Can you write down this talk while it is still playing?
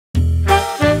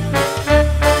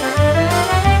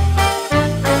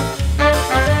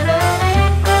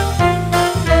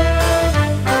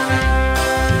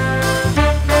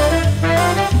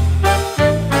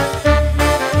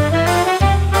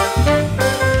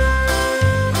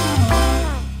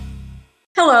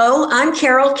I'm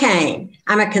Carol Kane.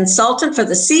 I'm a consultant for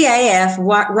the CAF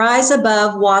Rise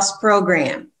Above WASP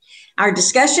program. Our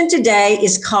discussion today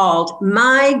is called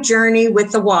My Journey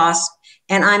with the WASP,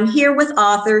 and I'm here with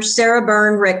author Sarah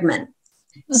Byrn Rickman.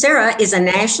 Sarah is a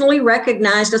nationally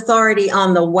recognized authority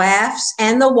on the WAFS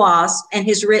and the WASP and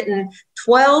has written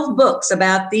 12 books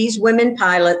about these women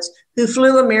pilots who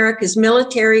flew America's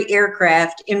military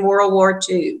aircraft in World War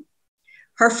II.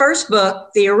 Her first book,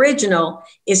 the original,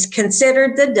 is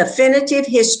considered the definitive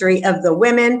history of the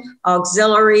Women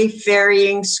Auxiliary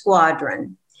Ferrying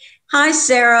Squadron. Hi,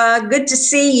 Sarah. Good to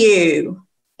see you.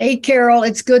 Hey, Carol.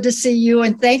 It's good to see you,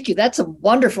 and thank you. That's a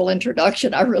wonderful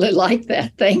introduction. I really like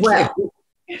that. Thank you.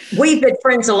 We've been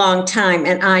friends a long time,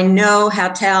 and I know how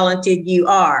talented you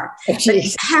are.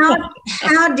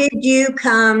 How did you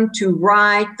come to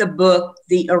write the book,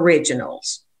 The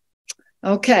Originals?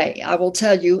 Okay, I will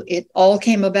tell you, it all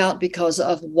came about because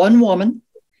of one woman,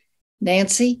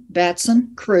 Nancy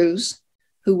Batson Crews,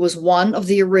 who was one of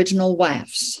the original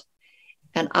WAFs.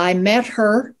 And I met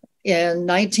her in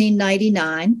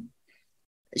 1999.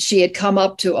 She had come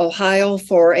up to Ohio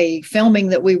for a filming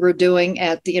that we were doing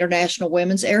at the International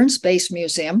Women's Air and Space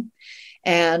Museum.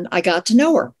 And I got to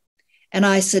know her. And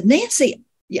I said, Nancy,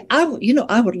 I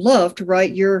would love to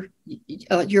write your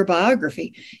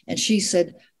biography. And she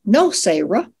said, no,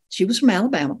 Sarah. She was from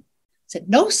Alabama. Said,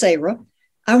 no, Sarah,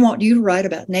 I want you to write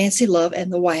about Nancy Love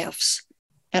and the WAFs.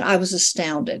 And I was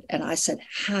astounded. And I said,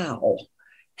 how?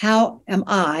 How am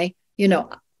I,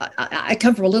 I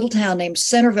come from a little town named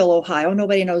Centerville, Ohio.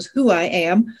 Nobody knows who I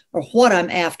am or what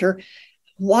I'm after.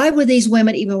 Why would these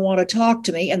women even want to talk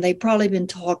to me? And they've probably been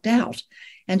talked out.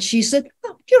 And she said,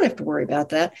 oh, you don't have to worry about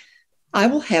that. I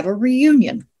will have a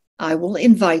reunion. I will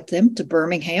invite them to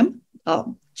Birmingham.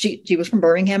 She was from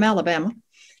Birmingham, Alabama.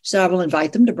 So I will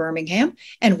invite them to Birmingham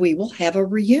and we will have a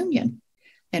reunion.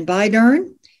 And by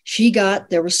darn,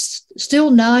 there was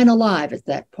still 9 alive at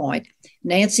that point.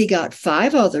 Nancy got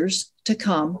 5 others to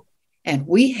come and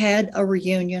we had a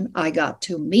reunion. I got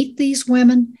to meet these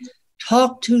women,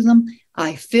 talk to them.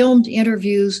 I filmed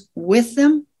interviews with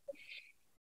them.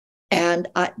 And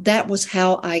that was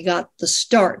how I got the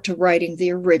start to writing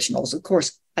the originals. Of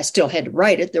course, I still had to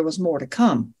write it. There was more to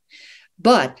come,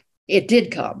 but it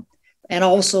did come. And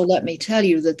also, let me tell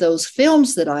you that those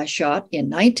films that I shot in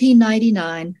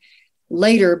 1999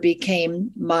 later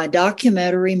became my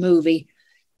documentary movie,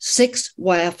 6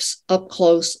 WAFs Up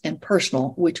Close and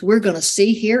Personal, which we're going to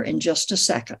see here in just a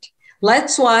second.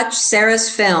 Let's watch Sarah's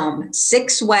film,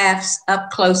 6 WAFs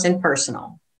Up Close and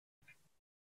Personal.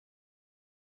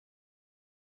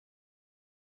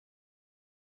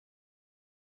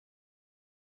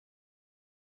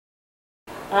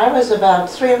 I was about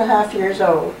 3.5 years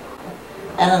old,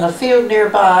 and in a field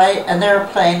nearby, an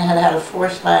airplane had had a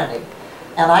forced landing.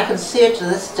 And I can see it to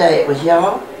this day. It was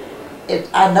yellow.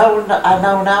 I know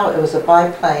now it was a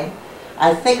biplane.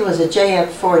 I think it was a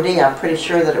JN-4D. I'm pretty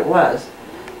sure that it was.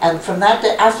 And from that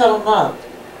day, I fell in love.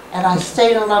 And I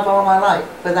stayed in love all my life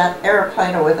with that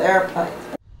airplane or with airplanes.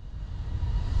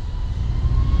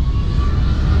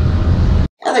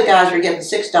 Other guys were getting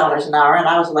 $6 an hour, and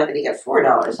I was lucky to get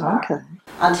 $4 an hour. Okay.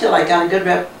 Until I got a good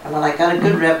rep. And when I got a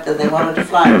good rep, then they wanted to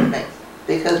fly with me.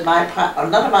 Because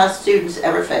none of my students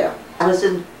ever failed. I was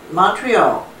in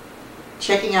Montreal,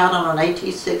 checking out on an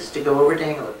AT-6 to go over to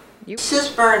England. Sis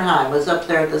Bernheim was up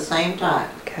there at the same time.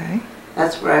 Okay.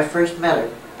 That's where I first met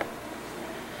her.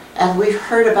 And we've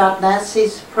heard about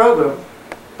Nancy's program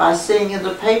by seeing in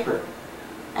the paper.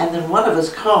 And then one of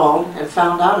us called and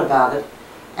found out about it.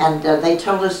 And they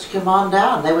told us to come on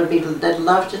down. They'd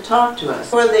love to talk to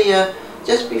us.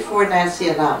 Just before Nancy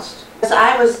announced.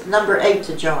 I was number 8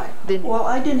 to join. Well,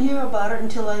 I didn't hear about it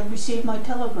until I received my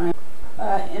telegram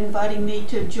inviting me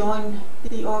to join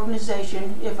the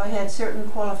organization if I had certain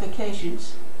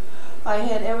qualifications. I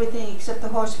had everything except the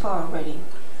horsepower rating.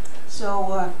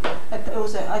 So I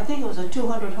think it was a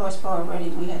 200 horsepower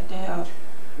rating we had to have.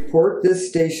 Report this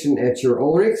station at your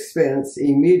own expense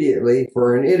immediately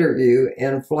for an interview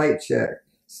and flight check.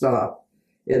 Stop.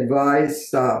 Advise,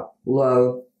 stop,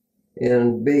 love,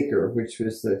 and Baker, which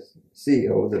was the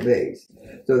CEO of the base.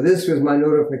 So this was my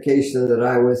notification that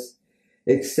I was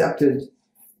accepted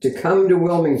to come to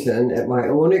Wilmington at my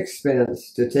own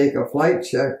expense to take a flight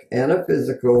check and a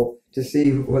physical to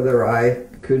see whether I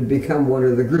could become one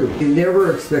of the group. He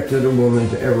never expected a woman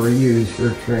to ever use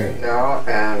her training.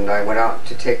 And I went out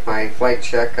to take my flight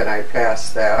check and I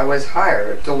passed that. I was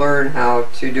hired to learn how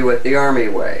to do it the Army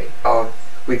way.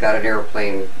 We got an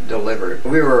airplane delivered.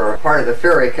 We were part of the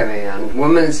ferry command,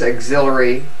 Women's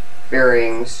Auxiliary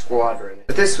ferrying squadron.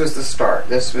 But this was the start.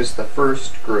 This was the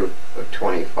first group of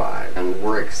 25, and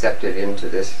we're accepted into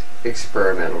this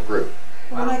experimental group.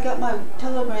 When I got my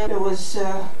telegram, it was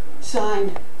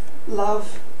signed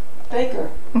Love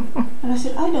Baker. And I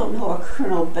said, I don't know a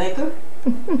Colonel Baker.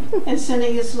 And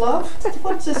sending his love?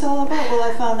 What's this all about? Well,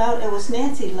 I found out it was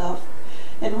Nancy Love.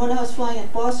 And when I was flying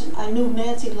at Boston, I knew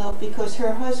Nancy Love because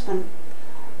her husband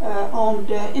owned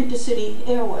Intercity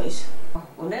Airways.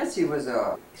 Well, Nancy was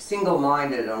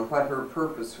single-minded on what her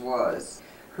purpose was.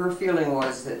 Her feeling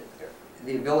was that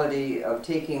the ability of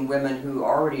taking women who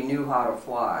already knew how to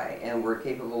fly and were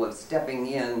capable of stepping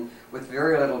in with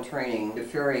very little training to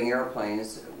ferrying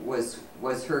airplanes was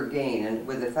her gain. And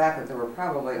with the fact that there were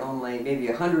probably only maybe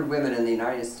 100 women in the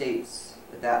United States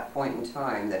at that point in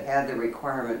time that had the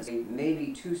requirements,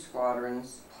 maybe 2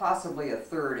 squadrons, possibly a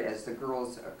third as the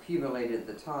girls accumulated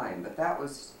the time, but that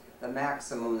was the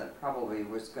maximum that probably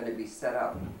was going to be set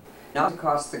up. Not to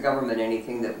cost the government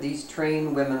anything, that these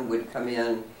trained women would come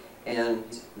in and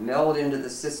meld into the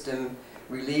system,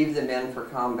 relieve the men for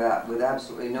combat with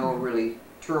absolutely no really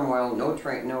turmoil,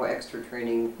 no extra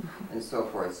training, and so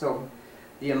forth. So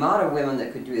the amount of women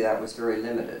that could do that was very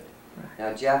limited.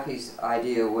 Now Jackie's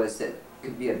idea was that it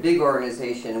could be a big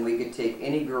organization and we could take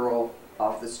any girl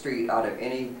off the street out of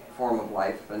any form of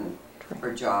life and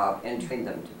or job and train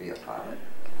them to be a pilot.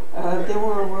 There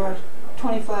were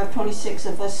 25, 26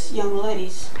 of us young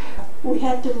ladies. We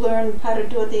had to learn how to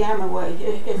do it the Army way.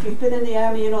 If you've been in the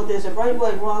Army, you know there's a right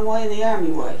way, wrong way, and the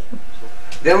Army way.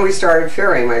 Then we started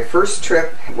ferrying. My first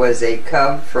trip was a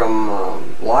cub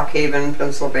from Lock Haven,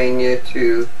 Pennsylvania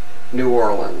to New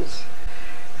Orleans.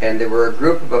 And there were a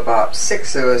group of about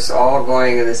 6 of us all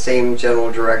going in the same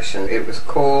general direction. It was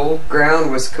cold.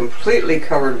 Ground was completely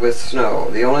covered with snow.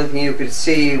 The only thing you could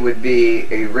see would be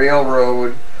a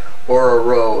railroad or a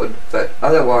road, but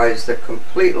otherwise the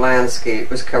complete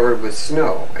landscape was covered with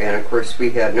snow. And of course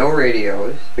we had no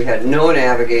radios, we had no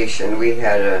navigation, we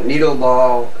had a needle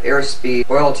ball, airspeed,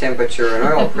 oil temperature, and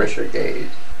oil pressure gauge.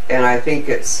 And I think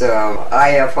it's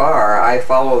IFR, I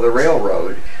follow the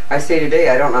railroad. I say today,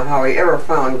 I don't know how we ever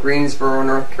found Greensboro,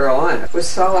 North Carolina. It was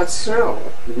solid snow.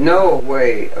 No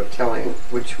way of telling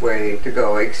which way to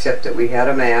go, except that we had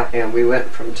a map, and we went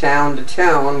from town to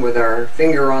town with our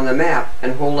finger on the map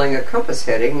and holding a compass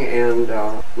heading,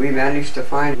 and we managed to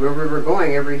find where we were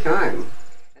going every time.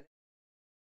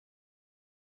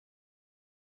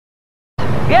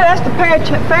 Yeah, that's the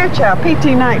Fairchild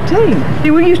PT-19.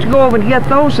 See, we used to go over and get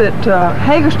those at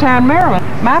Hagerstown, Maryland.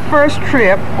 My first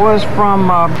trip was from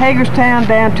Hagerstown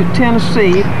down to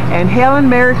Tennessee, and Helen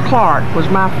Mary Clark was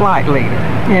my flight leader.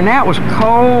 And that was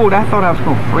cold. I thought I was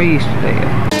going to freeze to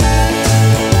death.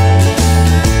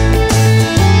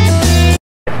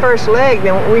 First leg,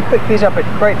 then we picked these up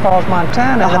at Great Falls,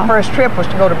 Montana. The first trip was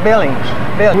to go to Billings.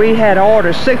 We had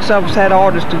orders, 6 of us had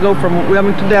orders to go from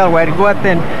Wilmington, Delaware, to go up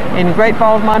in Great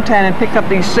Falls, Montana, and pick up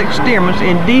these 6 steamers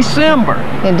in December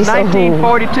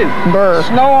 1942.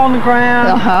 Snow on the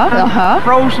ground,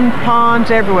 frozen ponds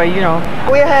everywhere, you know.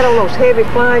 We had all those heavy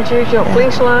flying shoes, you know,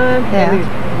 fleece line, and these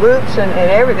boots and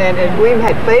everything, and we even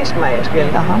had face masks.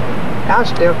 I was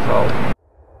still cold.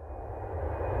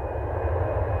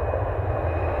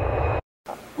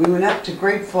 We went up to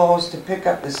Great Falls to pick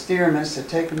up the steermans to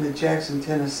take them to Jackson,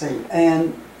 Tennessee.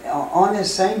 And on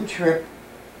this same trip,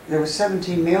 there were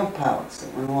 17 male pilots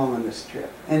that went along on this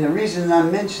trip. And the reason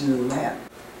I'm mentioning that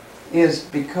is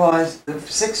because the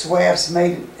 6 WAFs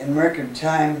made it in record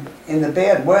time in the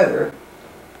bad weather.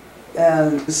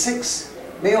 The 6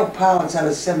 male pilots out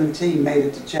of 17 made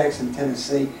it to Jackson,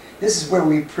 Tennessee. This is where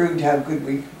we proved how good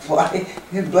we could fly.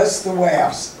 And bless the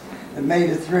WAFs that made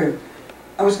it through.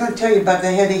 I was going to tell you about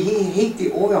they had to heat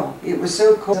the oil. It was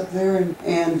so cold up there,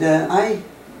 and I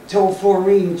told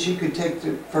Florene she could take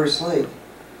the first leg.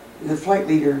 The flight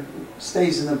leader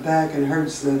stays in the back and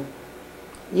herds the...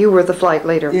 You were the flight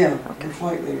leader? Yeah, okay. The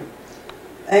flight leader.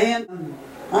 And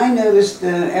I noticed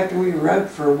after we were out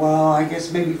for a while, I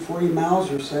guess maybe 40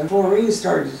 miles or so, Florene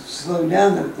started to slow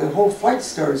down. The whole flight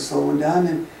started slowing down,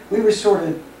 and we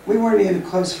weren't in a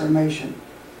close formation.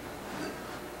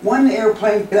 One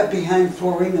airplane got behind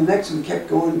Florene, the next one kept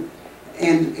going,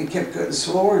 and it kept getting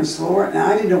slower and slower. And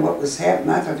I didn't know what was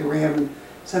happening. I thought they were having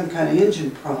some kind of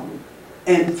engine problem.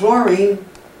 And Florene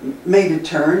made a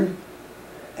turn,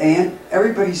 and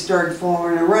everybody started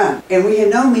following her around. And we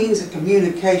had no means of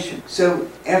communication. So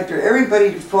after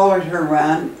everybody followed her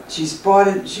around,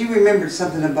 she remembered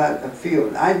something about a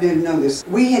field. I didn't know this.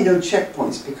 We had no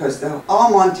checkpoints because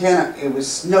all Montana, it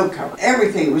was snow covered.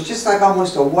 Everything, it was just like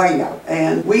almost a whiteout.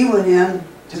 And we went in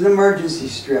to the emergency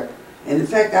strip. And in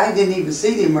fact, I didn't even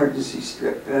see the emergency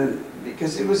strip.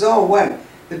 because it was all white.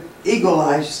 But Eagle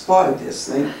Eye spotted this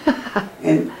thing,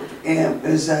 and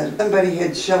as somebody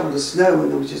had shoveled the snow,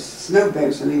 and there was just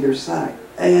snowbanks on either side.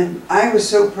 And I was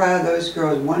so proud of those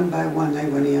girls. One by one, they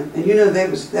went in, and you know,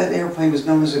 that airplane was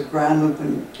known as a ground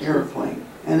looping airplane,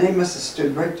 and they must have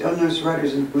stood right on those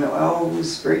rudders and we all went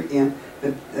straight in.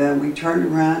 But we turned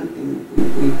around and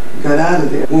we got out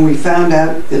of there when we found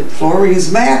out that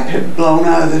Florene's map had blown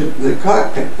out of the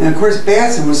cockpit. And of course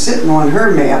Batson was sitting on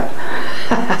her map.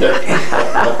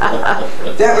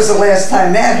 That was the last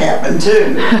time that happened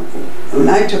too. When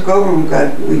I took over,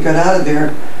 we got out of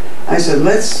there. I said,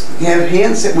 let's have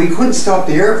hand signals. We couldn't stop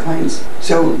the airplanes.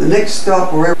 So the next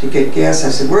stop wherever to get gas, I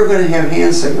said, we're going to have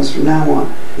hand signals from now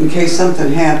on. In case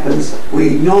something happens,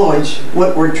 we acknowledge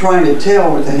what we're trying to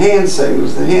tell with the hand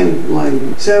signals, the hand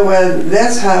language. So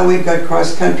that's how we got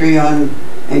cross country on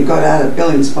and got out of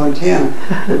Billings, Montana.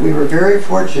 But we were very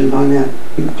fortunate on that.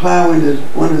 We plow into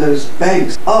one of those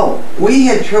banks. Oh, we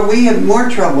had more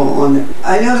trouble on it.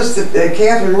 I noticed that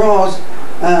Catherine Rawls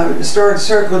started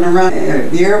circling around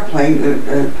the airplane,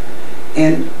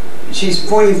 and she's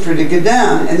pointing for it to get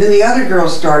down, and then the other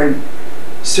girls started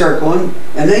circling,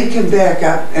 and they came back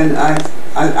up, and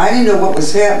I didn't know what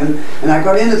was happening, and I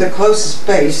got into the closest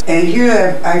base, and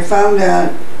here I found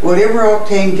out whatever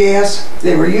octane gas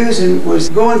they were using was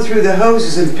going through the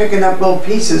hoses and picking up little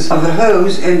pieces of the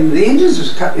hose, and the engines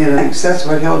was cutting in tanks. That's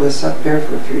what held us up there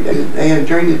for a few days. They had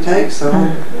drained the tanks, so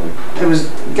it was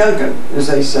gunking, as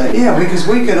they say. Yeah, because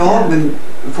we could all have been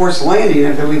forced landing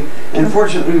if we,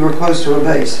 unfortunately, we were close to a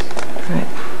base. Right.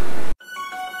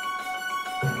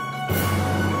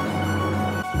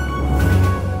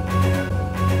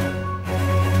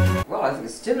 Well, I think the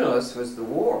stimulus was the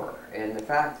war, and the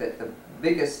fact that the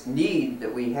biggest need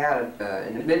that we had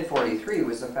in mid-43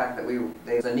 was the fact that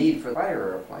there was a need for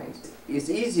fighter airplanes. It's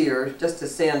easier just to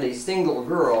send a single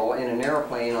girl in an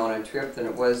airplane on a trip than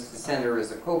it was to send her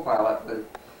as a co-pilot with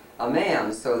a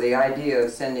man. So the idea of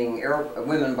sending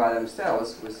women by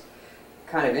themselves was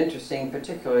kind of interesting,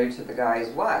 particularly to the guys'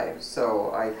 wives.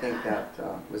 So I think that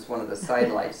was one of the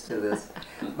sidelights to this.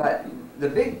 But the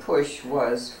big push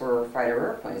was for fighter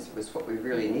airplanes. It was what we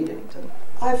really needed.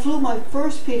 I flew my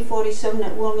first P-47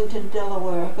 at Wilmington,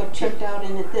 Delaware. I got checked out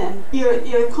in it then.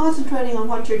 You're concentrating on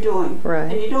what you're doing.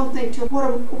 Right. And you don't think to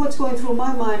what's going through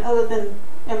my mind other than,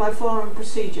 am I following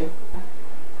procedure?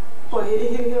 Boy,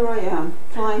 here I am,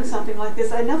 flying something like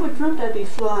this. I never dreamt I'd be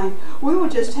flying. We were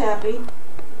just happy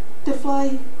to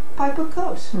fly Piper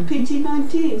Cubs,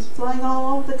 PT-19s, flying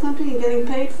all over the country and getting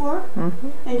paid for it,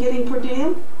 and getting per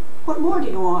diem. What more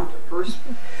do you want?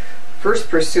 First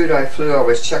pursuit I flew, I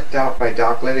was checked out by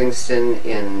Doc Livingston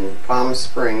in Palm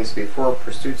Springs before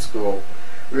pursuit school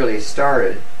really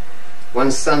started.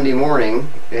 One Sunday morning,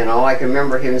 and all I can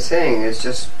remember him saying is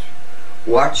just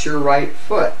watch your right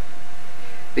foot,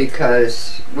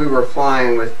 because we were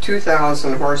flying with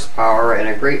 2,000 horsepower and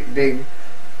a great big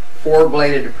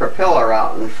four-bladed propeller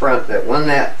out in front, that when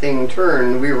that thing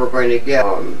turned we were going to get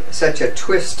such a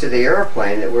twist to the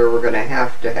airplane that we were going to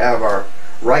have our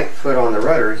right foot on the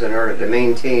rudders in order to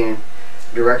maintain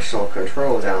directional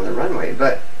control down the runway.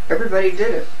 But everybody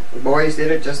did it. The boys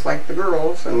did it just like the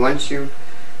girls, and once you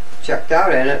checked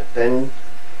out in it, then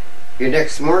your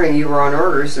next morning you were on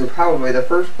orders, and probably the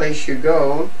first place you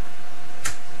go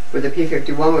with the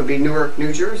P-51 would be Newark,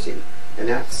 New Jersey, and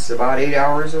that's about 8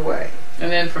 hours away. And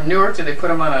then from Newark, did they put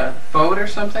them on a boat or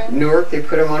something? Newark, they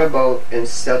put them on a boat and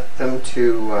sent them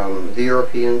to the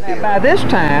European theater. By this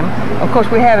time, of course,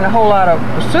 we're having a whole lot of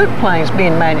pursuit planes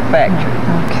being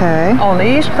manufactured. Okay. On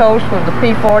the East Coast was the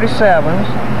P-47s,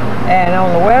 and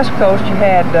on the West Coast you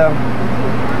had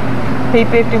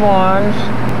P-51s,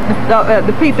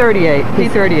 the P-38.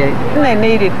 And they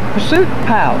needed pursuit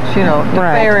pilots, you know, to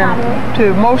ferry them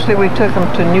to, mostly we took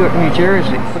them to Newark, New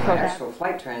Jersey. Actual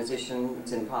flight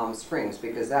transitions in Palm Springs,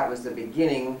 because that was the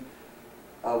beginning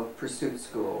of pursuit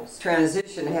schools.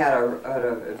 Transition had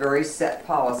a very set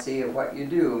policy of what you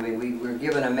do. I mean, we were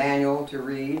given a manual to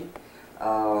read.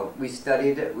 We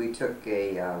studied it. We took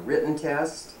a written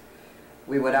test.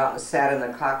 We went out and sat in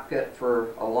the cockpit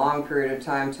for a long period of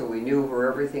time till we knew where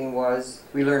everything was.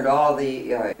 We learned all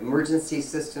the emergency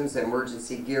systems, the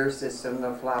emergency gear system,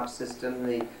 the flap system,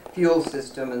 the fuel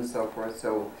system, and so forth.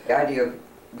 So the idea of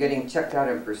getting checked out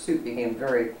in pursuit became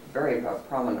very, very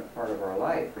prominent part of our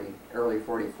life. Early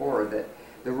 44, that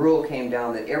the rule came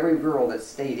down that every girl that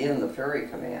stayed in the ferry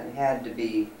command had to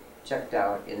be checked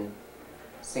out in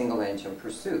single-engine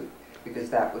pursuit, because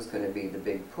that was going to be the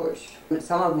big push.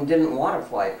 Some of them didn't want to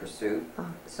fly pursuit.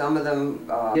 Some of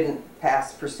them didn't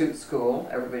pass pursuit school.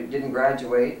 Everybody didn't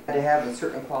graduate. Had to have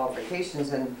certain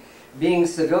qualifications, and Being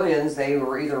civilians, they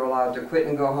were either allowed to quit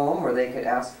and go home, or they could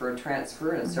ask for a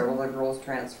transfer, and several of the girls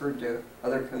transferred to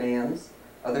other commands,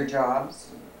 other jobs,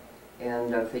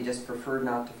 and if they just preferred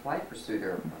not to fly pursuit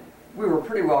airplanes. We were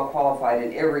pretty well qualified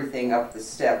in everything up the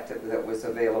step that was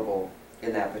available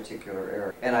in that particular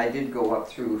area. And I did go up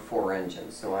through 4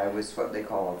 engines, so I was what they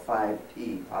call a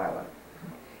 5P pilot.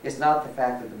 It's not the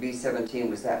fact that the B-17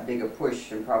 was that big a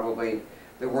push, and probably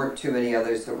there weren't too many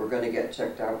others that were going to get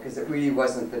checked out, because it really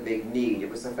wasn't the big need. It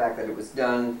was the fact that it was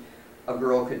done, a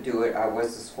girl could do it, I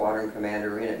was the squadron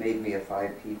commander, and it made me a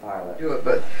 5P pilot. Do it,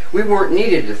 but we weren't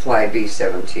needed to fly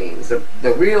B-17s.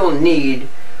 The real need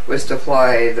was to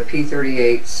fly the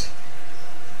P-38s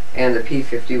and the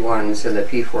P-51s and the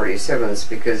P-47s,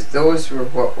 because those were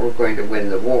what were going to win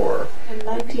the war. In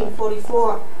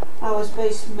 1944, I was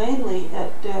based mainly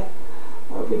at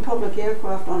Republic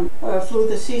Aircraft flew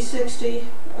the C-60,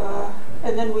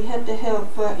 and then we had to have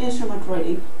instrument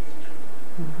rating.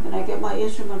 And I got my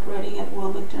instrument rating at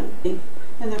Wilmington.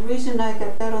 And the reason I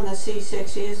got that on the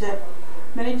C-60 is that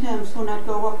many times when I'd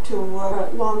go up to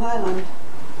Long Island,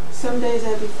 some days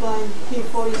I'd be flying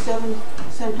P-47,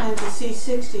 sometimes the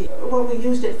C-60. What we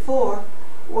used it for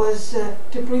was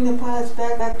to bring the pilots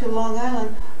back to Long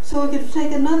Island so we could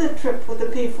take another trip with the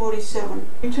P-47.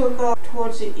 We took off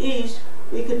towards the east.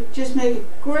 We could just make a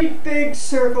great big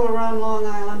circle around Long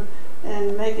Island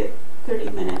and make it 30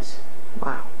 minutes.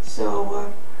 Wow.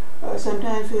 So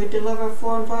sometimes we would deliver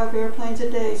 4 and 5 airplanes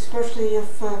a day, especially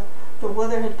if the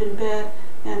weather had been bad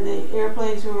and the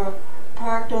airplanes were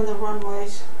parked on the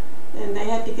runways, and they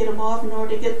had to get them off in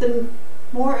order to get them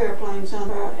more airplanes on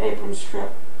the Abrams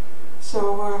trip.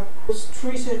 So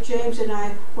Teresa James and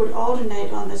I would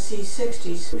alternate on the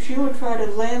C-60s. She would try to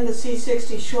land the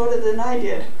C-60 shorter than I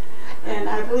did, and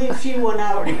I believe she won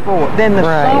out. Then the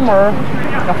summer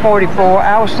of 44,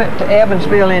 I was sent to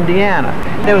Evansville, Indiana.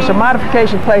 There was a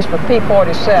modification place for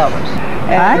P-47s.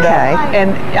 And,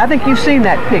 and I think you've seen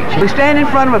that picture. We stand in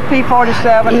front of a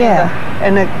P-47,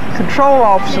 and the control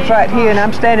officer's right here, and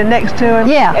I'm standing next to him.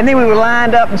 Yeah. And then we were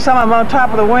lined up, and some of them on top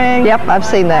of the wing. Yep, I've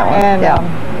seen that one.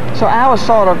 And so I was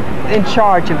sort of in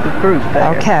charge of the group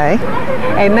there. Okay.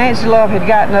 And Nancy Love had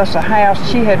gotten us a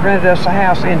house. She had rented us a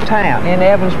house in town, in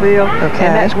Evansville. Okay.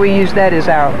 And that's, we used that as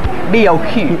our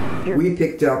BOQ. We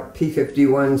picked up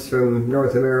P-51s from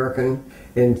North American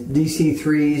and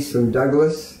DC-3s from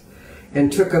Douglas,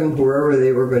 and took them wherever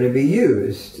they were going to be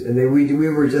used. And we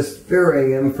were just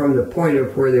ferrying them from the point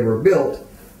of where they were built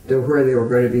to where they were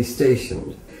going to be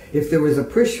stationed. If there was a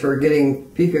push for getting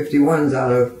P-51s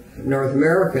out of North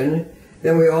American,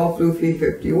 then we all flew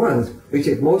P-51s. We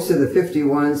took most of the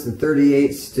 51s and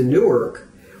 38s to Newark,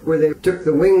 where they took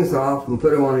the wings off and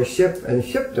put them on a ship and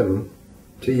shipped them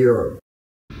to Europe.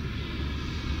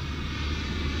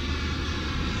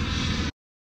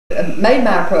 Made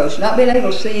my approach, not being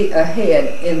able to see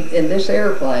ahead in this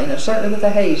airplane, and certainly with the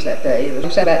haze that day. It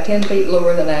was about 10 feet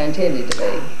lower than I intended to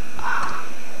be.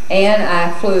 And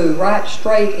I flew right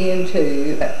straight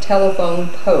into a telephone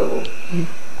pole.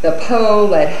 The pole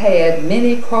that had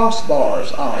many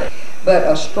crossbars on it, but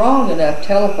a strong enough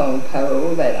telephone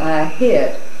pole that I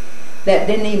hit that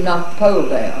didn't even knock the pole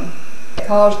down. It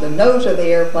caused the nose of the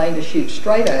airplane to shoot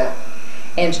straight up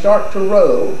and start to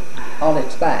roll on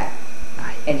its back.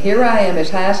 And here I am as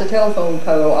high as a telephone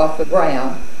pole off the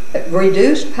ground,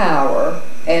 reduced power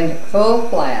and full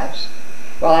flaps.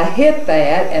 Well, I hit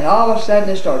that, and all of a sudden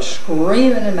it started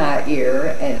screaming in my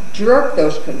ear and jerked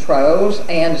those controls,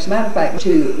 and as a matter of fact,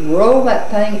 to roll that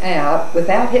thing out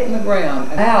without hitting the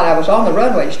ground. I was on the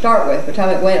runway to start with. By the time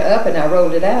it went up and I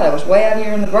rolled it out, I was way out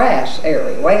here in the grass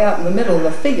area, way out in the middle of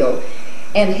the field,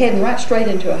 and heading right straight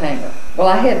into a hangar. Well,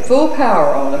 I had full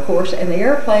power on, of course, and the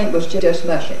airplane was just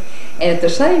mushing. And at the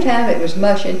same time it was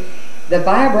mushing, the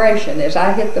vibration, as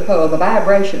I hit the pole, the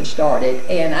vibration started,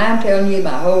 and I'm telling you,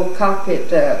 my whole cockpit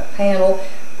panel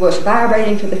was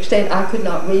vibrating to the extent I could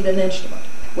not read an instrument.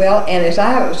 Well, and as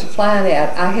I was flying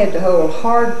out, I had to hold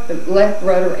hard left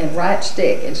rudder and right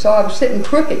stick, and so I was sitting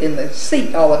crooked in the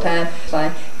seat all the time,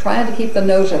 trying to keep the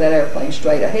nose of that airplane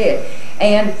straight ahead,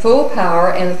 and full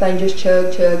power, and the thing just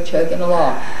chugging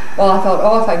along. Well, I thought,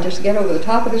 oh, if I just get over the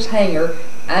top of this hangar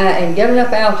and get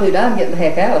enough altitude, I'm getting the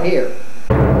heck out of here.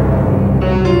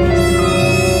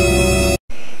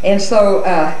 And so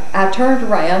I turned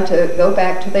around to go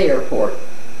back to the airport.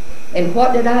 And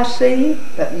what did I see?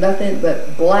 But nothing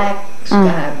but black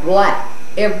sky, black.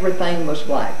 Everything was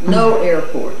black. No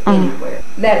airport anywhere.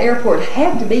 That airport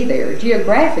had to be there.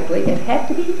 Geographically, it had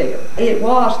to be there. It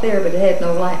was there, but it had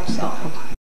no lights on.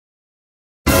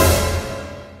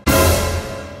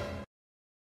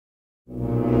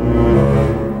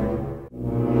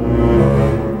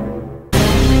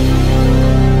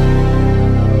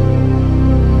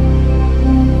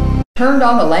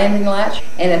 turned on the landing lights,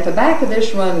 and at the back of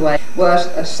this runway was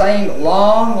a same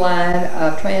long line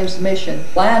of transmission,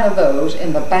 line of those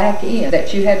in the back end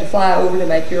that you had to fly over to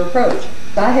make your approach.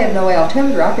 I had no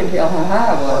altimeter. I couldn't tell how high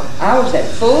I was. I was at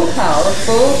full power,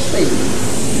 full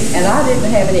speed, and I didn't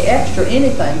have any extra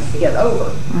anything to get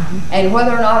over. And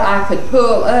whether or not I could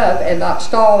pull up and not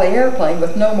stall the airplane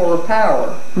with no more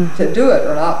power to do it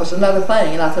or not was another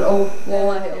thing. And I said, oh,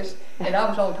 well, and I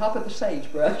was on top of the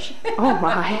sagebrush. Oh,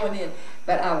 my. Going in.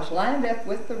 But I was lined up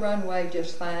with the runway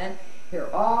just fine. Here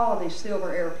are all of these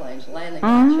silver airplanes landing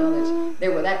on this. They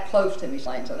were that close to me,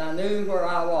 and I knew where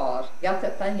I was. Got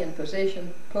that thing in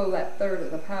position, pulled that third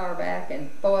of the power back, and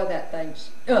boy, that thing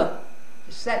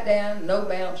sat down, no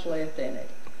bounce left in it.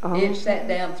 It sat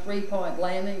down, 3-point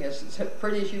landing, as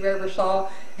pretty as you ever saw,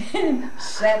 and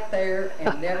sat there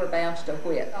and never bounced a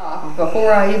whit.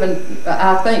 Before I even,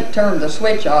 I think, turned the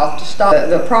switch off to stop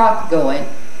the prop going,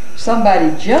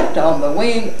 somebody jumped on the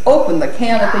wing, opened the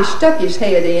canopy, stuck his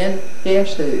head in.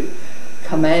 Guess who?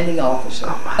 Commanding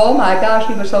officer. Oh my gosh,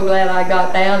 he was so glad I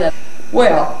got down. And,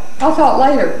 well, I thought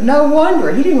later, no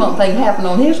wonder. He didn't want anything to happen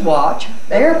on his watch.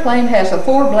 The airplane has a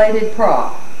 4-bladed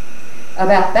prop.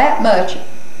 About that much,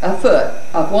 a foot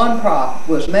of one prop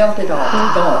was melted off,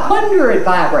 gone. Wonder it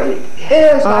vibrated.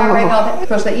 It was vibrating off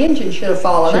because the engine should have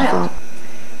fallen out.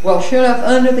 Well, sure enough,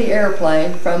 under the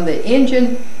airplane, from the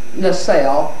engine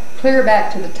nacelle clear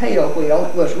back to the tail wheel,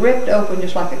 it was ripped open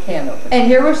just like a can opener. And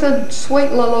here was the sweet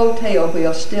little old tail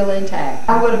wheel still intact.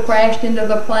 I would have crashed into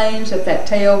the planes if that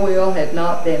tail wheel had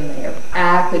not been there.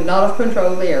 I could not have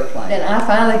controlled the airplane. And I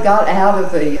finally got out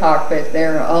of the cockpit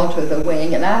there onto the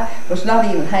wing, and I was not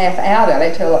even half out of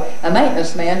it till a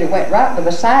maintenance man who went right to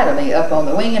the side of me up on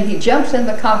the wing, and he jumps in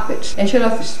the cockpit, and sure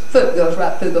enough, his foot goes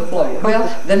right through the floor. Well,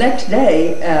 the next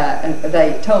day,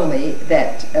 they told me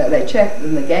that they checked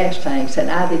in the gas tanks,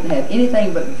 and I didn't have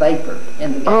anything but vapor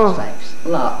in the gas tanks.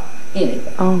 Not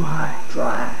anything. Oh my.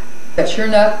 Dry. But sure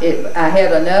enough, I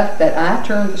had enough that I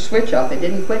turned the switch off. It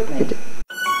didn't quit me.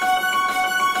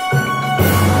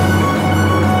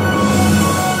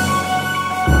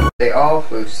 They all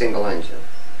flew single engine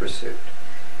pursuit.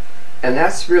 And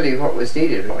that's really what was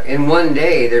needed. In one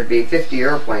day, there'd be 50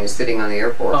 airplanes sitting on the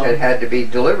airport that had to be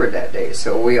delivered that day.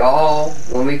 So we all,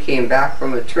 when we came back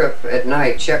from a trip at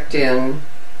night, checked in,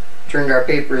 turned our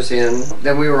papers in,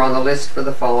 then we were on the list for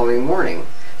the following morning.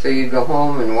 So you'd go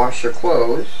home and wash your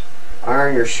clothes,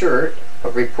 iron your shirt,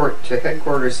 report to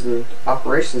headquarters and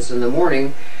operations in the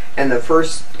morning, and the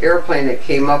first airplane that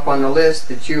came up on the list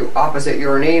that you, opposite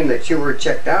your name that you were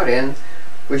checked out in,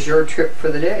 was your trip for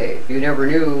the day. You never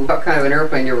knew what kind of an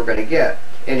airplane you were going to get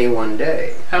any one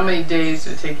day. How many days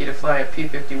did it take you to fly a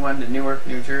P-51 to Newark,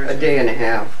 New Jersey? A day and a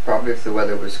half, probably, if the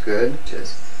weather was good.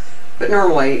 But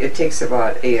normally it takes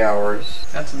about 8 hours.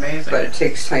 That's amazing. But it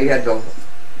takes time. You had to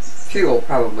fuel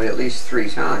probably at least 3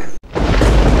 times.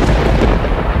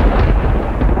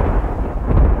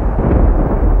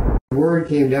 Word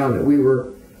came down that we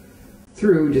were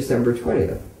through December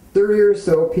 20th. 30 or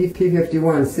so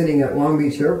P-51 sitting at Long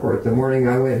Beach Airport the morning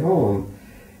I went home,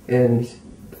 and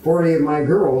 40 of my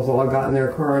girls all got in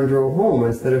their car and drove home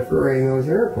instead of ferrying those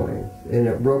airplanes, and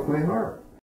it broke my heart.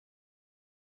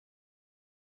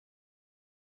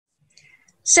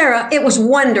 Sarah, it was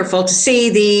wonderful to see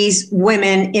these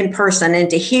women in person and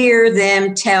to hear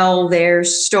them tell their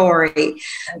story.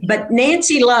 But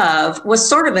Nancy Love was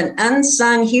sort of an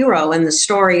unsung hero in the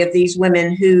story of these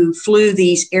women who flew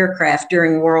these aircraft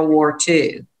during World War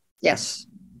II. Yes.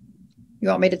 You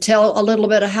want me to tell a little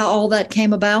bit of how all that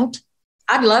came about?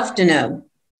 I'd love to know.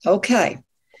 Okay.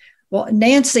 Well,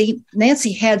 Nancy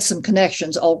had some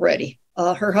connections already.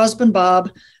 Her husband,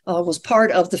 Bob, was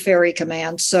part of the ferry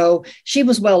command, so she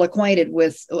was well acquainted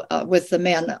with the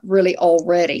men really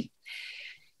already.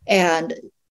 And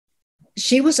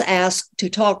she was asked to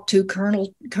talk to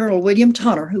Colonel William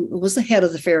Tunner, who was the head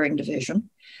of the ferrying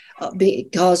division,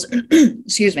 because,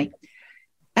 excuse me,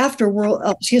 after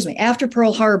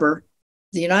Pearl Harbor,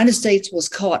 the United States was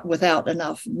caught without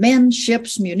enough men,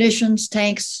 ships, munitions,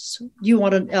 tanks,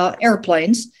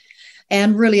 airplanes,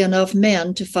 and really enough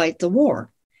men to fight the war.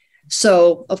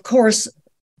 So, of course,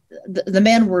 the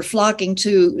men were flocking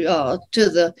to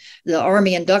the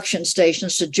Army induction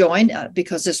stations to join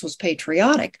because this was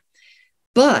patriotic.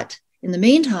 But in the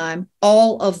meantime,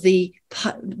 all of the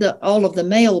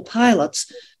male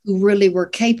pilots who really were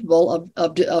capable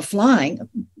of flying,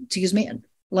 excuse me,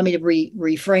 let me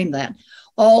reframe that.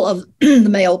 All of the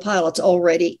male pilots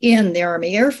already in the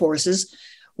Army Air Forces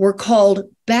were called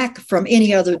back from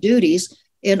any other duties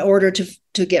in order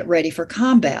to get ready for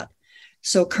combat.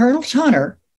 So Colonel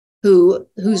Tunner,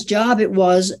 whose job it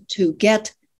was to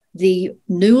get the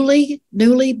newly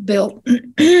built,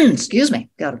 excuse me,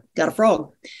 got a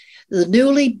frog. The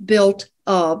newly built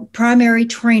primary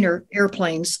trainer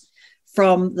airplanes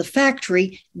from the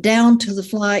factory down to the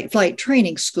flight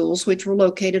training schools, which were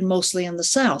located mostly in the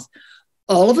South.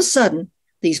 All of a sudden,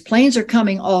 these planes are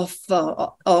coming off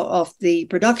the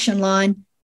production line,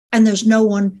 and there's no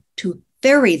one to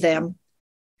ferry them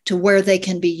to where they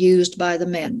can be used by the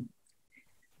men.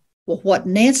 Well, what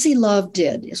Nancy Love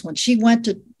did is when she went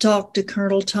to talk to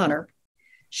Colonel Tunner,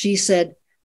 she said,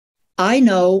 I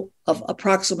know of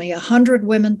approximately 100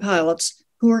 women pilots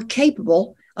who are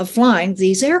capable of flying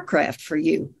these aircraft for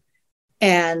you.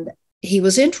 And he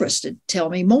was interested. Tell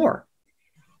me more.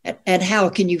 And how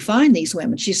can you find these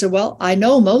women? She said, well, I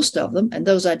know most of them, and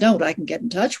those I don't, I can get in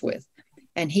touch with.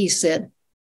 And he said,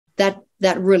 that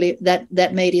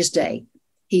made his day.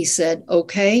 He said,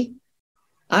 okay,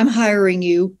 I'm hiring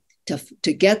you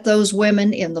to get those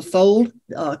women in the fold,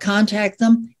 contact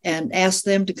them and ask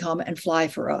them to come and fly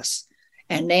for us.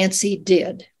 And Nancy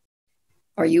did.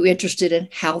 Are you interested in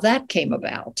how that came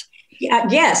about?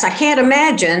 Yes, I can't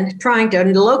imagine trying to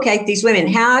locate these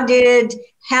women. How did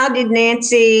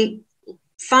Nancy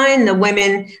find the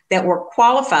women that were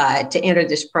qualified to enter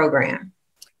this program?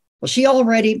 Well, she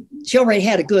already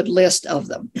had a good list of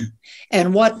them.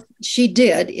 And what she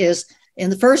did is, in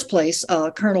the first place,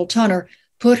 Colonel Tunner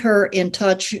put her in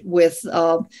touch with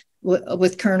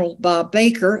Colonel Bob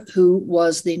Baker, who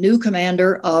was the new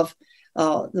commander of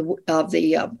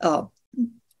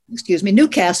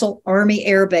Newcastle Army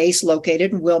Air Base,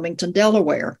 located in Wilmington,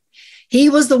 Delaware. He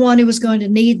was the one who was going to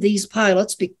need these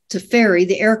pilots to ferry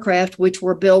the aircraft, which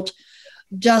were built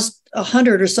just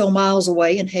 100 or so miles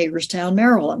away in Hagerstown,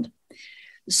 Maryland.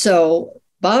 So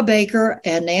Bob Baker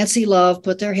and Nancy Love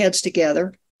put their heads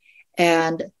together,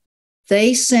 and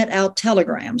they sent out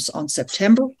telegrams on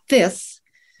September 5th,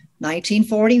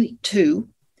 1942,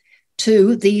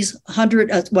 to these 100,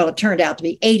 it turned out to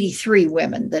be 83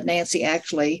 women that Nancy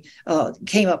actually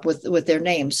came up with their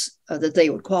names that they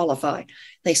would qualify.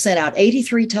 They sent out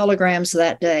 83 telegrams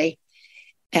that day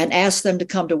and asked them to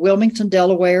come to Wilmington,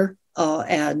 Delaware.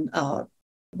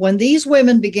 When these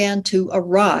women began to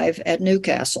arrive at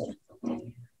Newcastle,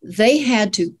 they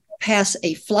had to pass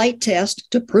a flight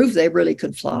test to prove they really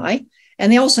could fly,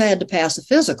 and they also had to pass a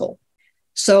physical.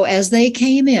 So as they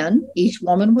came in, each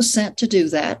woman was sent to do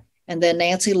that, and then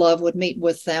Nancy Love would meet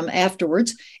with them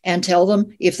afterwards and tell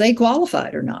them if they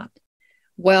qualified or not.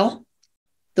 Well,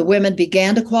 the women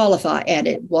began to qualify, and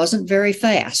it wasn't very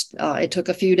fast. It took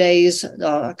a few days,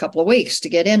 a couple of weeks to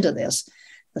get into this.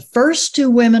 The first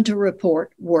two women to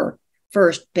report were,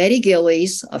 first, Betty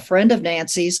Gillies, a friend of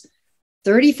Nancy's,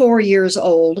 34 years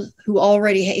old, who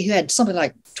had something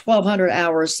like 1,200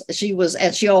 hours. She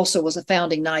also was a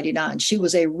founding 99. She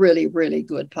was a really, really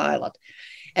good pilot.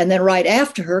 And then right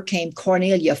after her came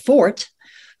Cornelia Fort,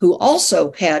 who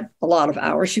also had a lot of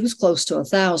hours. She was close to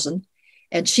 1,000,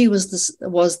 and she was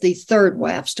the third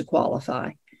WAFS to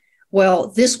qualify. Well,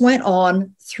 this went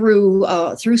on through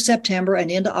September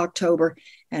and into October,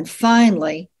 and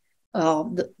finally,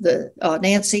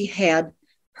 Nancy had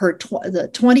the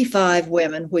 25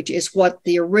 women, which is what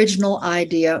the original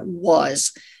idea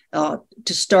was,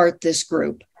 to start this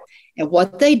group. And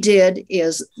what they did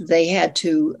is they had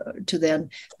to then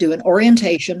do an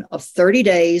orientation of 30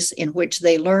 days in which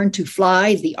they learned to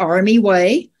fly the Army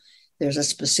way. There's a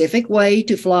specific way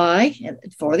to fly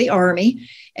for the Army,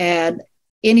 and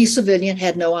any civilian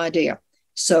had no idea.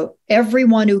 So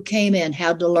everyone who came in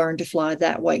had to learn to fly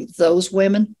that way. Those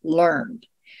women learned.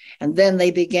 And then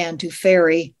they began to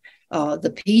ferry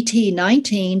the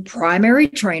PT-19 primary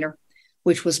trainer,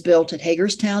 which was built at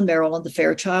Hagerstown, Maryland, the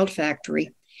Fairchild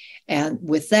factory. And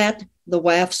with that, the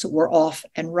WAFs were off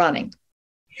and running.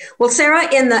 Well,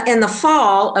 Sarah, in the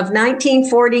fall of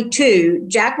 1942,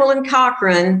 Jacqueline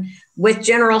Cochran with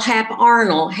General Hap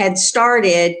Arnold had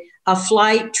started a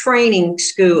flight training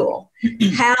school.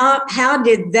 How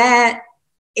did that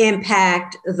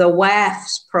impact the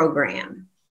WAFS program?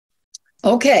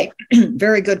 Okay,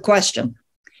 very good question.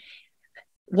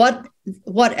 What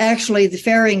actually the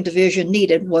ferrying division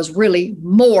needed was really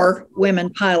more women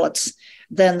pilots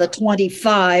than the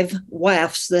 25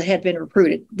 WAFs that had been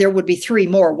recruited. There would be 3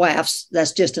 more WAFs.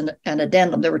 That's just an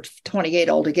addendum. There were 28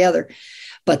 altogether.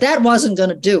 But that wasn't going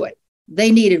to do it.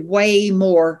 They needed way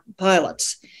more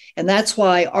pilots. And that's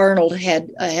why Arnold had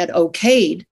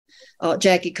okayed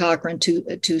Jackie Cochran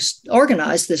to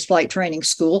organize this flight training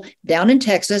school down in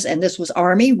Texas. And this was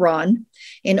Army run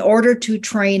in order to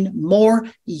train more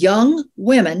young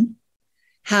women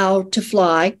how to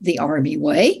fly the Army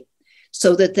way,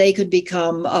 so that they could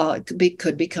become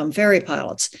ferry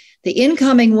pilots. The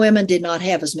incoming women did not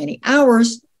have as many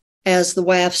hours as the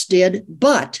WAFs did,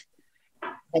 but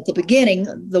at the beginning,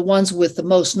 the ones with the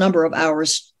most number of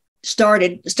hours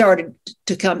started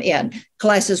to come in,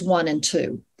 classes 1 and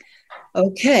 2.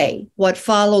 Okay, what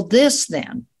followed this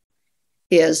then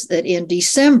is that in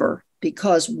December,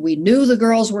 because we knew the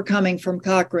girls were coming from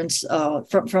Cochrane's,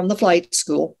 from the flight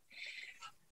school,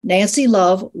 Nancy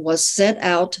Love was sent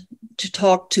out to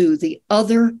talk to the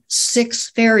other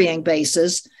 6 ferrying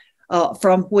bases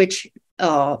from which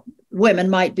women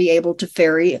might be able to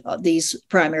ferry these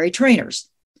primary trainers.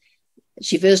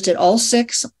 She visited all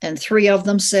 6, and 3 of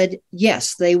them said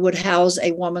yes, they would house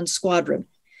a woman's squadron: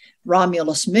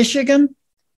 Romulus, Michigan,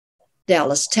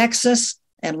 Dallas, Texas,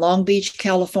 and Long Beach,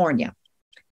 California.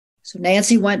 So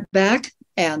Nancy went back,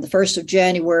 and the 1st of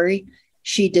January,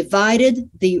 she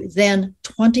divided the then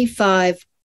 25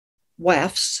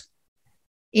 WAFs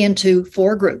into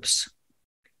 4 groups.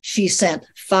 She sent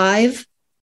 5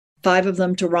 of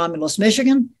them to Romulus,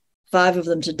 Michigan, 5 of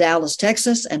them to Dallas,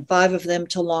 Texas, and 5 of them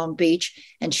to Long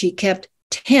Beach. And she kept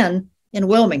 10 in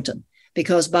Wilmington,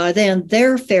 because by then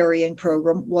their ferrying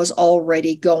program was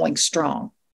already going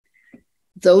strong.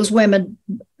 Those women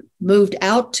moved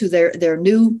out to their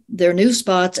new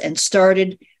spots and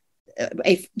started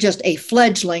just a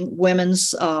fledgling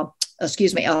women's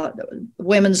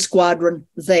squadron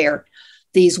there.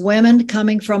 These women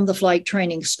coming from the flight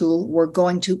training school were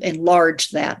going to enlarge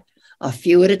that, a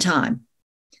few at a time.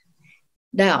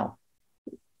 Now,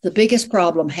 the biggest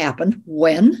problem happened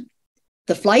when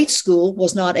the flight school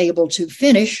was not able to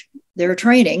finish their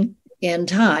training in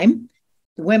time.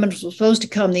 The women were supposed to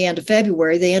come the end of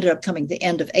February. They ended up coming the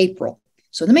end of April.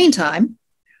 So in the meantime,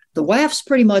 the WAFs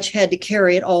pretty much had to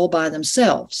carry it all by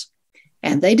themselves,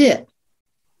 and they did.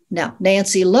 Now,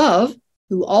 Nancy Love,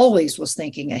 who always was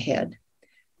thinking ahead,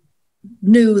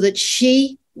 knew that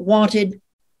she wanted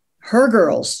her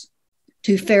girls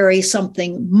to ferry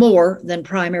something more than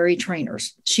primary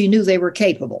trainers. She knew they were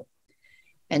capable.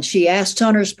 And she asked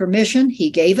Tunner's permission.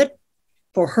 He gave it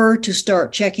for her to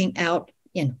start checking out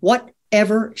in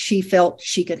whatever she felt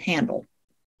she could handle.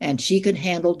 And she could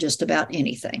handle just about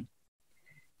anything.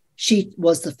 She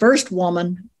was the first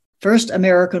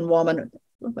American woman,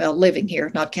 well, living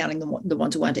here, not counting the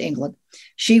ones who went to England.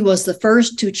 She was the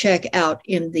first to check out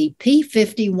in the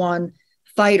P-51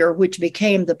 fighter, which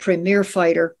became the premier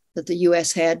fighter that the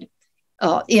U.S. had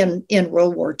in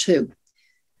World War II.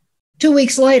 2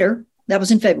 weeks later, that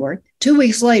was in February, 2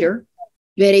 weeks later,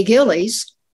 Betty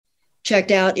Gillies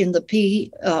checked out in the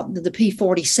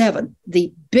P-47,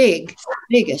 the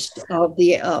biggest of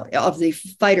the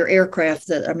fighter aircraft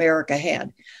that America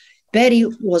had. Betty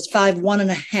was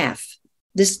 5'1.5".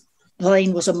 This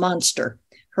plane was a monster.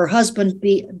 Her husband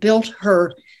built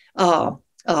her, and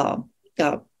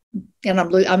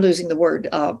I'm losing the word,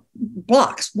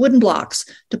 wooden blocks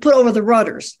to put over the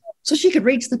rudders so she could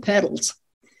reach the pedals.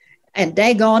 And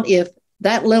daggone if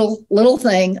that little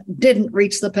thing didn't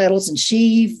reach the pedals, and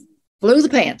she flew the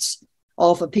pants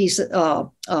off of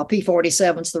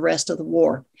P-47s the rest of the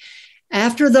war.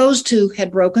 After those 2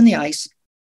 had broken the ice,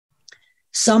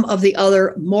 some of the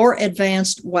other more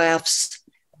advanced WAFs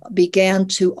began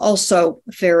to also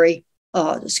ferry,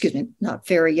 not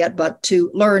ferry yet, but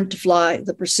to learn to fly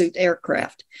the pursuit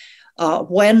aircraft.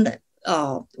 Primarily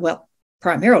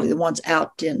the ones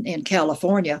out in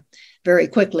California very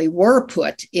quickly were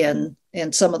put in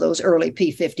some of those early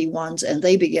P-51s, and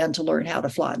they began to learn how to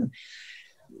fly them.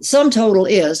 Sum total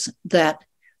is that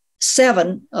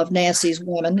 7 of Nancy's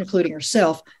women, including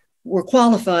herself, were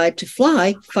qualified to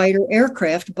fly fighter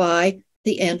aircraft by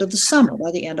the end of the summer,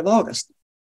 by the end of August.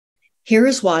 Here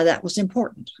is why that was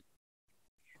important.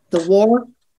 The war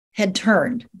had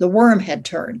turned, the worm had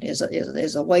turned, is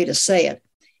a way to say it.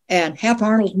 And Hap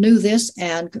Arnold knew this,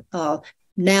 and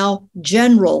now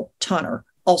General Tunner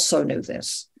also knew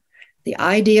this. The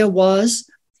idea was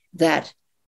that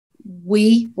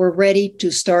we were ready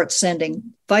to start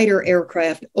sending fighter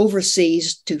aircraft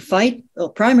overseas to fight,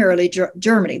 primarily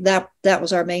Germany. That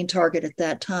was our main target at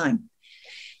that time.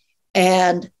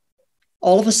 And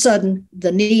all of a sudden,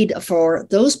 the need for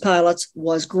those pilots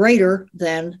was greater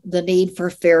than the need for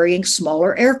ferrying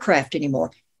smaller aircraft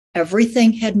anymore.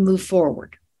 Everything had moved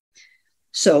forward.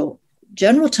 So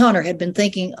General Tunner had been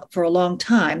thinking for a long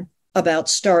time about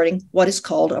starting what is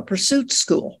called a pursuit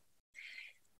school.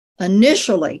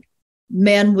 Initially,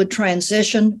 men would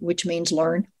transition, which means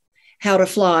learn how to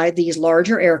fly these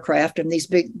larger aircraft and these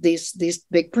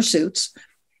big pursuits.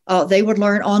 They would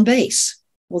learn on base.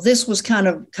 Well, this was kind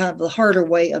of the harder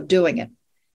way of doing it.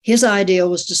 His idea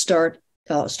was to start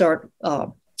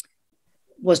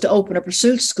was to open a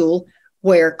pursuit school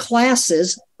where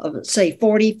classes of, say,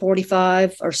 40,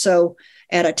 45 or so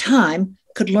at a time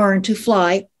could learn to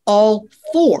fly all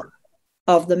 4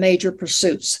 of the major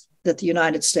pursuits that the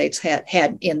United States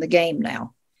had in the game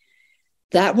now.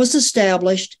 That was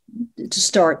established to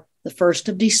start the 1st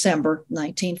of December,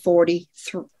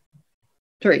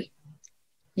 1943.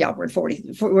 Yeah, we're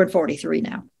in 43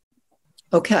 now.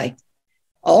 Okay.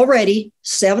 Already,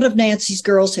 7 of Nancy's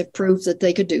girls have proved that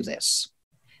they could do this.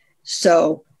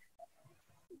 So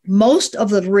most of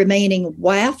the remaining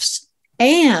WAFs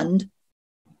and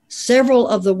several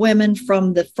of the women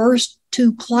from the first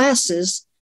 2 classes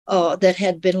that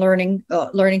had been learning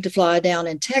to fly down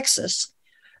in Texas,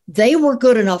 they were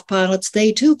good enough pilots,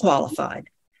 they too qualified.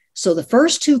 So the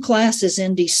first 2 classes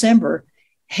in December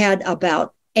had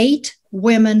about 8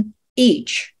 women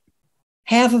each.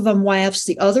 Half of them WAFs,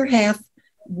 the other half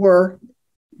were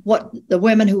what the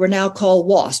women who are now called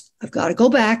WASP. I've got to go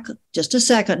back just a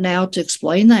second now to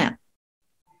explain that.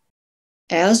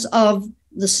 As of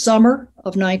the summer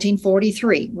of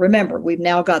 1943, remember, we've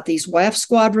now got these WAF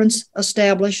squadrons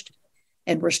established,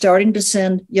 and we're starting to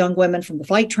send young women from the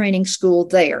flight training school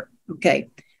there. Okay.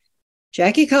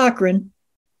 Jackie Cochran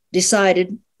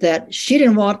decided that she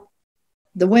didn't want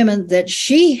the women that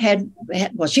she had,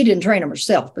 well, she didn't train them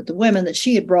herself, but the women that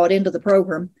she had brought into the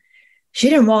program, she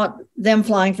didn't want them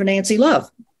flying for Nancy Love.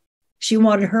 She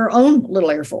wanted her own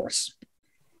little Air Force.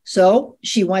 So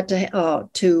she went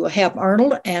to Hap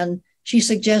Arnold, and she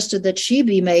suggested that she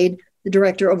be made the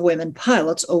director of women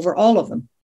pilots over all of them.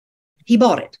 He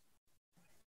bought it.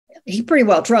 He pretty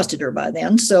well trusted her by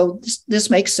then, so this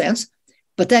makes sense.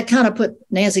 But that kind of put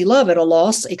Nancy Love at a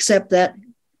loss, except that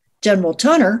General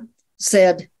Tunner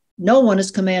said, no one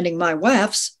is commanding my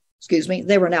WAFs. Excuse me,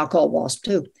 they were now called WASP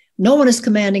too. No one is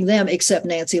commanding them except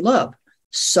Nancy Love.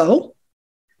 So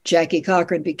Jackie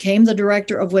Cochran became the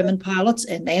director of women pilots,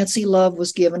 and Nancy Love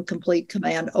was given complete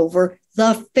command over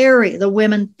the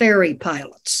women ferry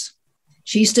pilots.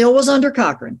 She still was under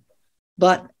Cochran,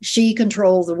 but she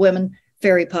controlled the women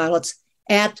ferry pilots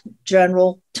at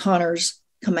General Tunner's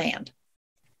command.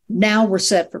 Now we're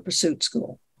set for pursuit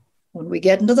school. When we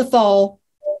get into the fall,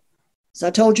 as I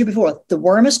told you before, the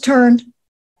worm is turned.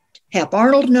 Hap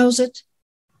Arnold knows it.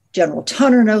 General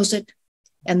Tunner knows it.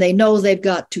 And they know they've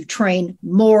got to train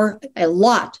a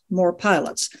lot more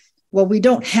pilots. Well, we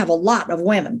don't have a lot of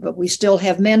women, but we still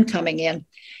have men coming in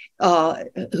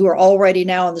who are already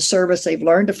now in the service. They've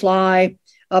learned to fly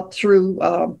up through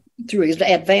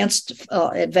advanced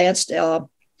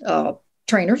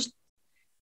trainers.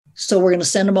 So we're going to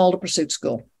send them all to pursuit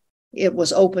school. It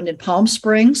was opened in Palm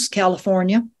Springs,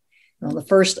 California, on the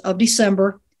 1st of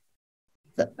December.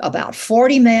 About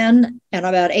 40 men and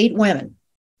about 8 women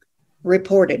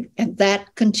reported, and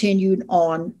that continued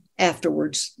on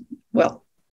afterwards, well,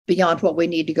 beyond what we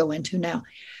need to go into now.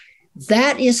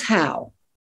 That is how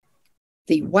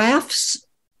the WAFs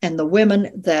and the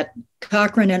women that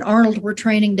Cochran and Arnold were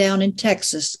training down in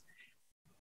Texas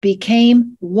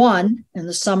became one in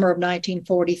the summer of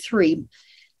 1943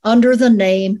 under the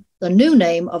new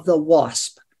name of the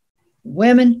WASP,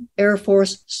 Women Air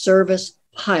Force Service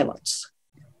Pilots.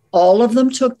 All of them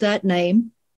took that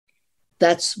name.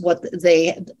 That's what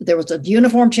there was a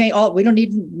uniform change. We don't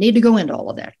need to go into all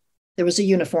of that. There was a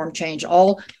uniform change.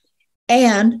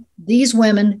 And these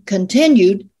women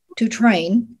continued to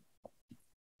train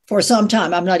for some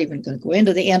time. I'm not even going to go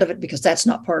into the end of it because that's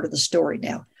not part of the story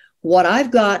now.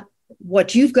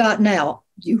 What you've got now,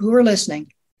 you who are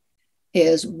listening,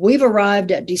 is we've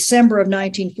arrived at December of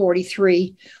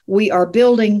 1943. We are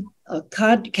building a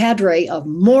cadre of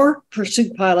more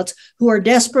pursuit pilots who are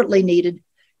desperately needed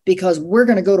because we're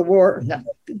going to go to war. No,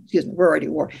 excuse me, we're already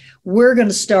at war. We're going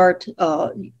to start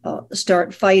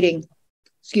fighting,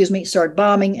 start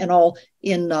bombing and all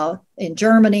in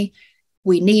Germany.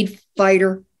 We need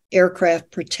fighter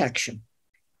aircraft protection.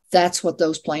 That's what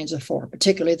those planes are for,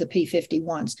 particularly the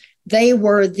P-51s. They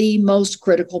were the most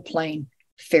critical plane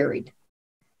ferried.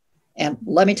 And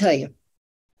let me tell you,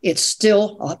 it's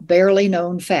still a barely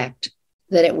known fact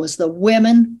that it was the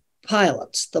women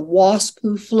pilots, the WASP,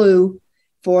 who flew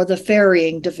for the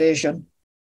ferrying division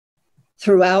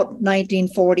throughout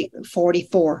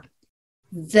 1944.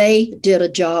 They did a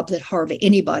job that hardly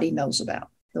anybody knows about.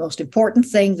 The most important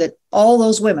thing that all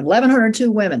those women,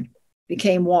 1,102 women,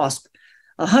 became WASP.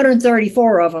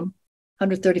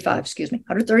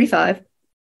 135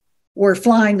 were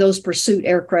flying those pursuit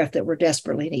aircraft that were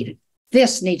desperately needed.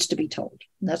 This needs to be told.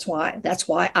 And that's why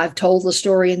I've told the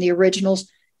story in the originals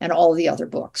and all the other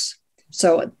books.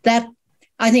 So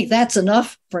I think that's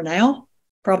enough for now,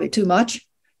 probably too much.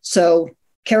 So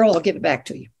Carol, I'll give it back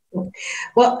to you.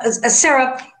 Well,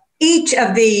 Sarah, each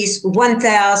of these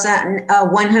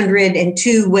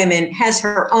 1,102 women has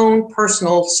her own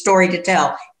personal story to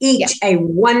tell, each a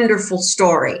wonderful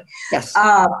story. Yes.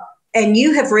 And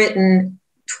you have written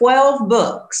 12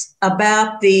 books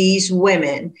about these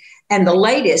women. And the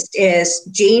latest is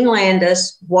Jean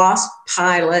Landis, WASP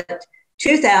pilot,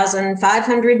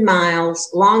 2,500 miles,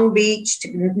 Long Beach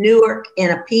to Newark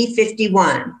in a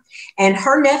P-51. And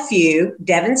her nephew,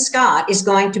 Devin Scott, is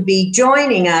going to be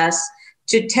joining us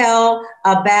to tell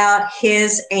about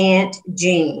his Aunt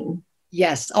Jean.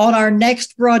 Yes, on our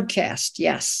next broadcast.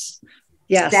 Yes.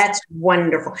 Yes. That's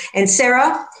wonderful. And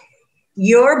Sarah,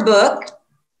 your book,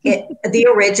 the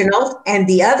original, and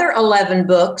the other 11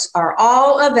 books are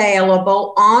all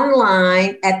available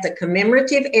online at the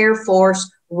Commemorative Air Force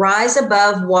Rise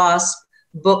Above WASP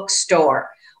bookstore.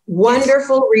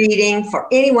 Wonderful reading for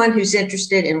anyone who's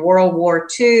interested in World War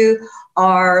II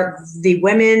or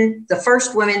the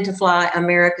first women to fly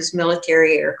America's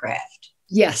military aircraft.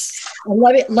 Yes.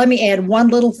 Let me add one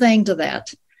little thing to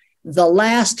that. The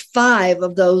last 5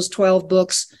 of those 12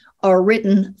 books are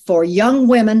written for young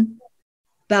women,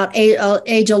 about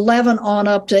age 11 on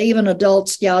up to even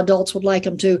adults. Yeah, adults would like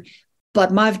them too.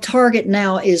 But my target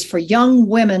now is for young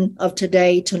women of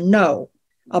today to know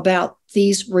about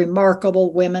these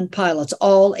remarkable women pilots,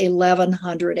 all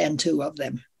 1,102 of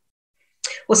them.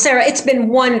 Well, Sarah, it's been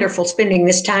wonderful spending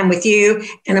this time with you,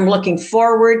 and I'm looking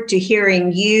forward to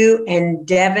hearing you and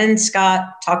Devin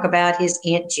Scott talk about his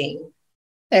Aunt Jean.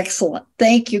 Excellent.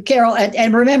 Thank you, Carol.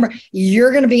 And remember,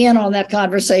 you're going to be in on that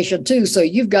conversation too, so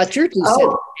you've got your 2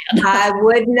 cents. I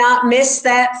would not miss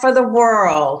that for the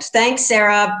world. Thanks,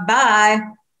 Sarah. Bye.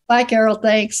 Bye, Carol.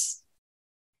 Thanks.